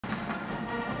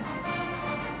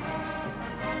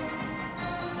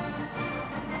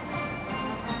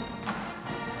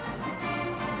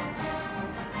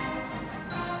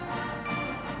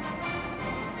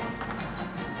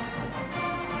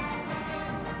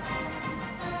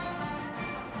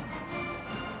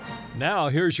Now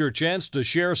here's your chance to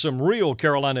share some real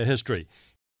Carolina history.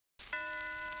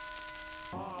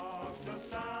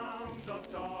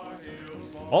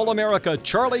 All-America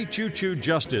Charlie Choo Choo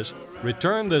Justice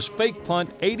returned this fake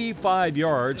punt 85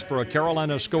 yards for a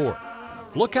Carolina score.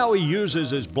 Look how he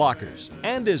uses his blockers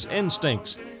and his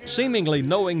instincts, seemingly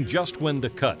knowing just when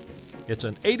to cut. It's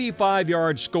an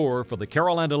 85-yard score for the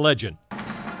Carolina legend.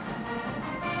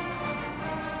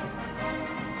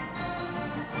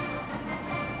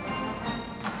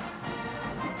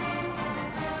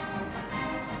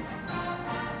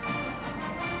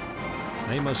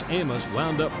 Amos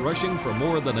wound up rushing for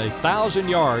more than 1,000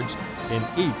 yards in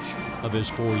each of his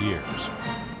 4 years.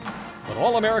 But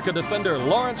All-America defender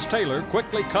Lawrence Taylor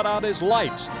quickly cut out his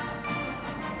lights.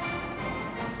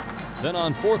 Then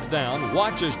on 4th down,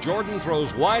 watch as Jordan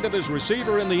throws wide of his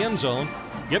receiver in the end zone,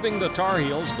 giving the Tar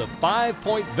Heels the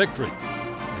 5-point victory.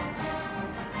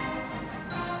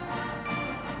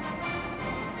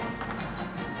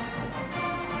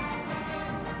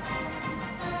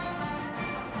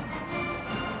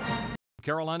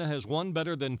 Carolina has won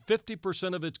better than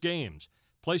 50% of its games,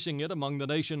 placing it among the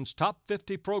nation's top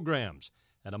 50 programs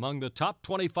and among the top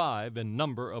 25 in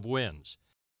number of wins.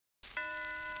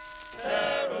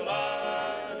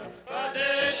 Carolina,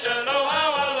 tradition, oh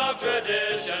how I love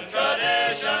tradition,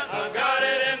 tradition. I've got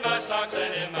it in my socks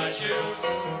and in my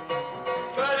shoes.